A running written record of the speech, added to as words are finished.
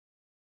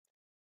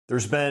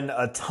There's been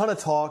a ton of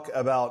talk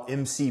about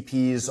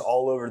MCPs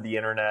all over the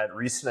internet,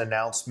 recent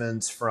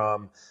announcements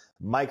from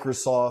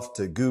Microsoft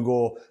to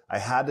Google. I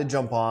had to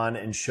jump on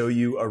and show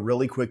you a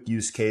really quick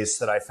use case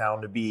that I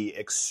found to be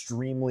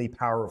extremely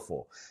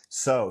powerful.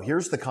 So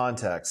here's the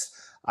context.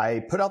 I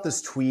put out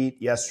this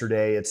tweet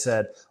yesterday. It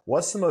said,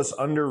 what's the most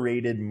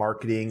underrated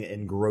marketing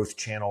and growth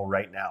channel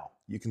right now?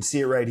 You can see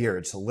it right here.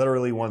 It's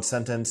literally one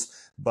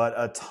sentence, but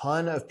a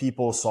ton of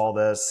people saw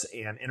this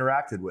and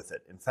interacted with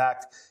it. In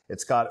fact,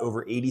 it's got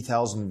over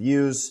 80,000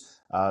 views,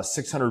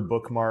 600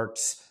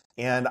 bookmarks,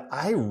 and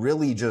I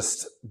really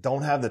just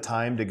don't have the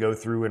time to go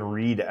through and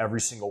read every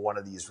single one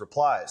of these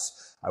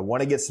replies. I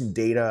want to get some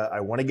data.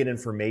 I want to get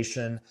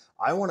information.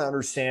 I want to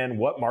understand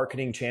what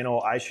marketing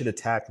channel I should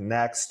attack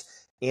next.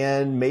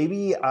 And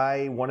maybe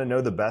I want to know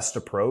the best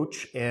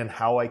approach and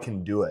how I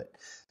can do it.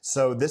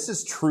 So this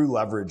is true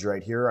leverage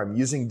right here. I'm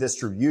using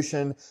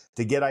distribution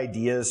to get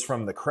ideas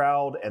from the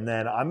crowd, and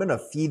then I'm going to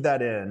feed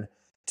that in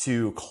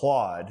to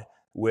Claude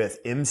with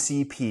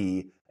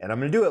MCP, and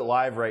I'm going to do it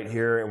live right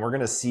here, and we're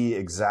going to see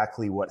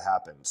exactly what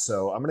happens.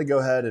 So I'm going to go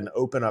ahead and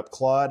open up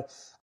Claude.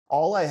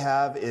 All I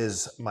have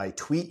is my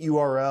tweet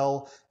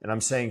URL, and I'm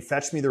saying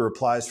fetch me the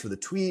replies for the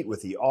tweet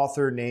with the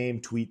author,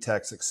 name, tweet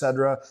text,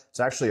 etc. It's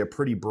actually a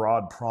pretty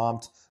broad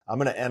prompt. I'm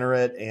going to enter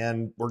it,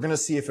 and we're going to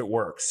see if it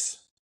works.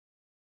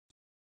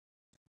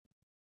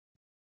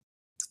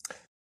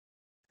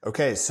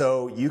 Okay,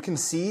 so you can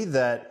see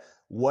that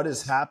what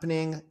is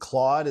happening,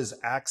 Claude is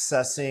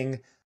accessing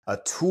a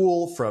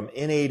tool from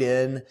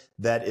N8N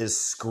that is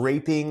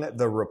scraping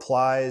the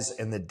replies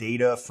and the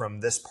data from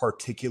this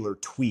particular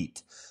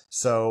tweet.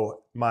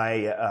 So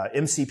my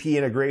MCP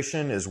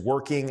integration is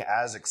working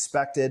as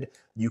expected.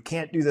 You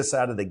can't do this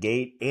out of the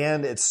gate,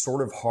 and it's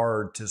sort of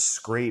hard to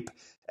scrape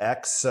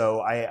X.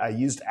 So I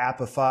used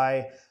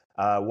Appify.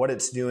 What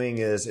it's doing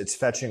is it's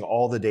fetching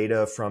all the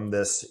data from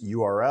this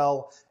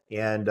URL.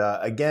 And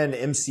again,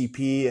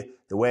 MCP,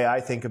 the way I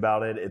think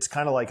about it, it's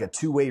kind of like a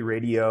two-way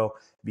radio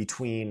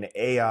between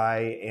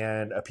AI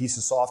and a piece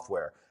of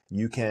software.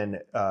 You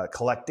can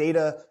collect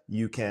data,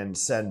 you can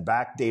send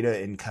back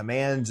data in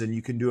commands, and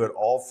you can do it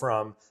all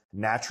from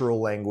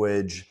natural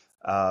language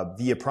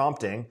via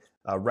prompting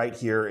right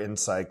here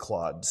inside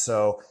Claude.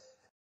 So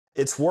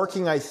it's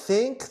working, I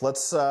think.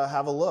 Let's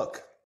have a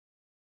look.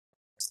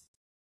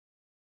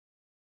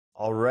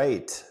 All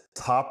right,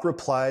 top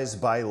replies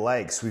by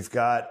likes. We've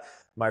got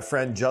my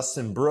friend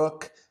Justin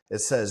Brook. It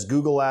says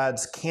Google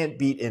Ads can't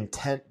beat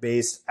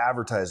intent-based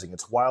advertising.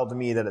 It's wild to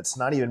me that it's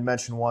not even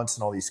mentioned once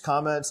in all these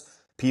comments.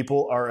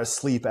 People are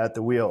asleep at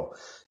the wheel.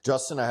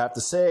 Justin, I have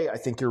to say, I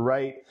think you're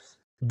right.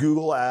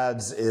 Google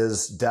Ads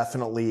is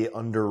definitely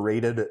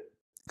underrated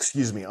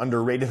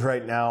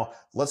right now.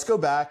 Let's go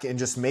back and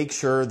just make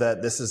sure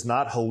that this is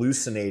not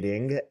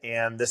hallucinating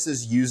and this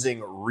is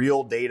using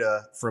real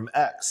data from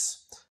X.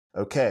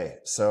 Okay,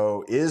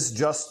 so is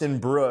Justin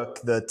Brook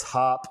the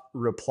top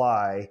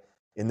reply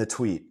in the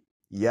tweet?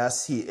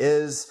 Yes, he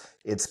is.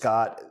 It's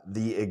got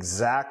the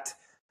exact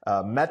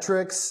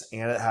metrics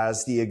and it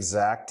has the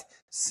exact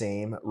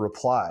same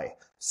reply.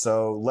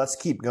 So let's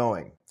keep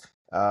going.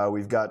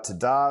 We've got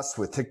Tadas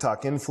with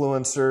TikTok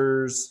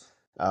influencers,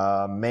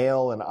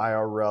 mail and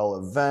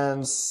IRL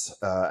events,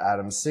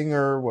 Adam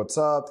Singer, what's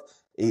up?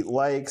 8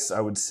 likes,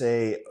 I would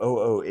say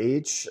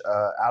OOH,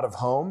 out of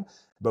home.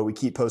 But we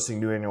keep posting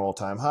new annual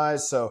all-time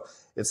highs. So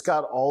it's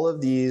got all of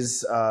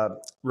these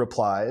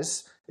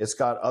replies. It's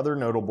got other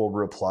notable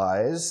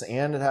replies,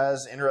 and it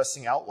has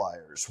interesting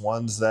outliers,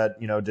 ones that,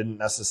 you know, didn't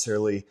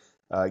necessarily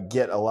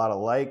get a lot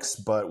of likes,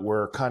 but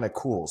were kind of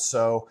cool.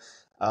 So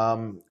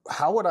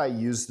how would I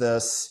use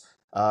this?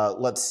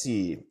 Let's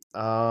see.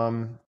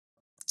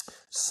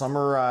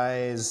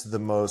 Summarize the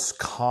most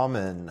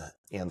common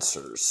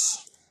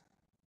answers.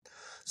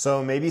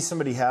 So maybe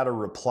somebody had a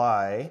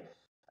reply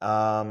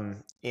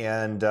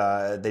and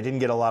they didn't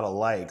get a lot of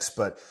likes,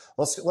 but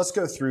let's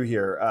go through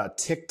here.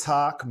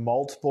 TikTok,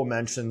 multiple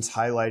mentions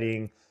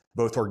highlighting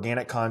both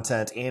organic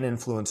content and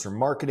influencer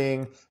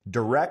marketing,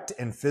 direct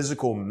and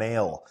physical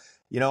mail.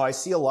 You know, I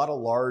see a lot of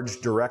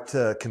large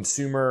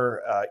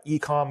direct-to-consumer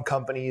e-com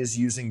companies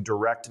using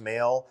direct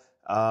mail.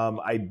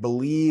 I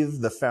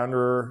believe the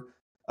founder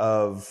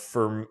of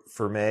Ferme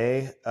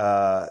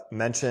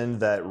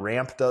mentioned that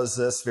Ramp does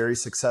this very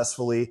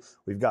successfully.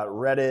 We've got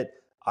Reddit,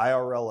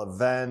 IRL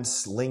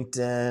events,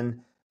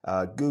 LinkedIn,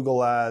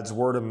 Google Ads,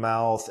 word of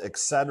mouth,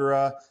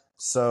 etc.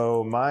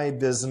 So my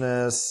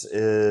business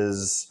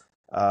is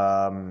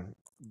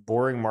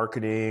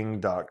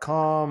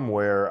boringmarketing.com,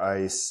 where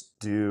I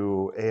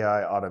do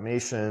AI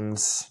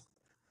automations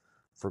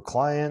for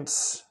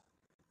clients.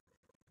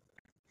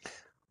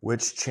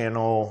 Which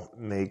channel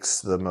makes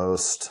the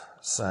most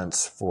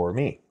sense for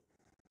me?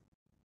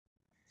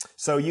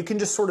 So you can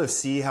just sort of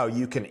see how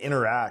you can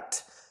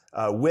interact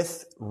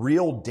with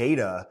real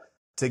data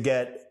to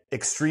get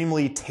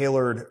extremely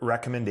tailored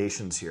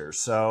recommendations here.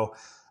 So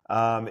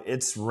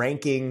it's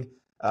ranking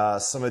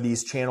some of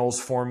these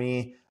channels for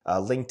me.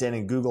 LinkedIn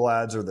and Google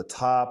Ads are the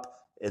top.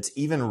 It's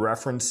even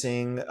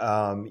referencing,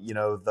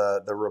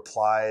 the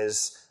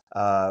replies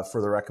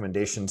for the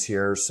recommendations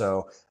here.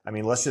 So, I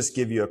mean, let's just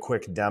give you a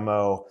quick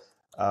demo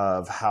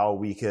of how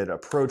we could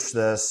approach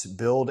this,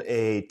 build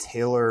a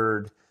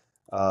tailored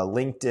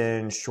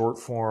LinkedIn short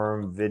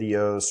form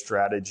video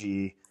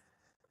strategy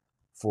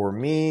for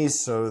me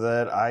so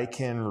that I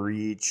can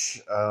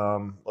reach,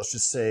 let's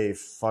just say,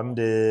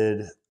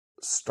 funded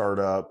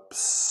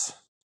startups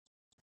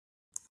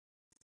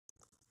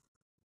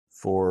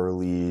for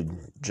lead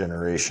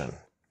generation.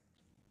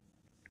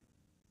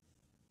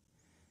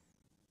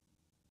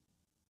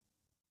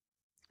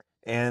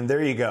 And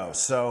there you go.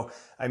 So,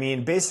 I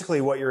mean, basically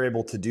what you're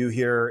able to do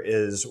here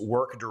is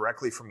work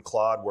directly from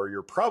Claude where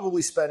you're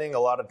probably spending a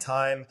lot of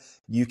time.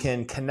 You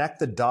can connect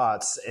the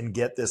dots and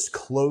get this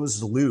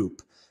closed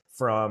loop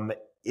from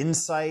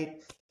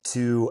insight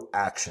to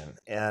action.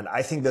 And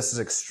I think this is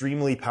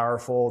extremely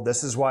powerful.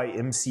 This is why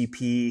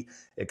MCP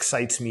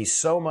excites me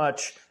so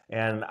much.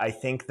 And I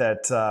think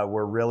that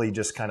we're really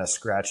just kind of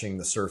scratching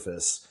the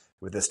surface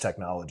with this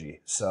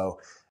technology. So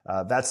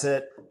that's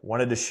it.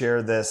 Wanted to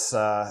share this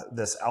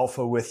this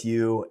alpha with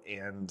you,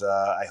 and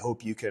I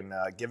hope you can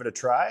give it a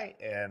try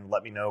and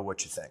let me know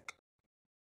what you think.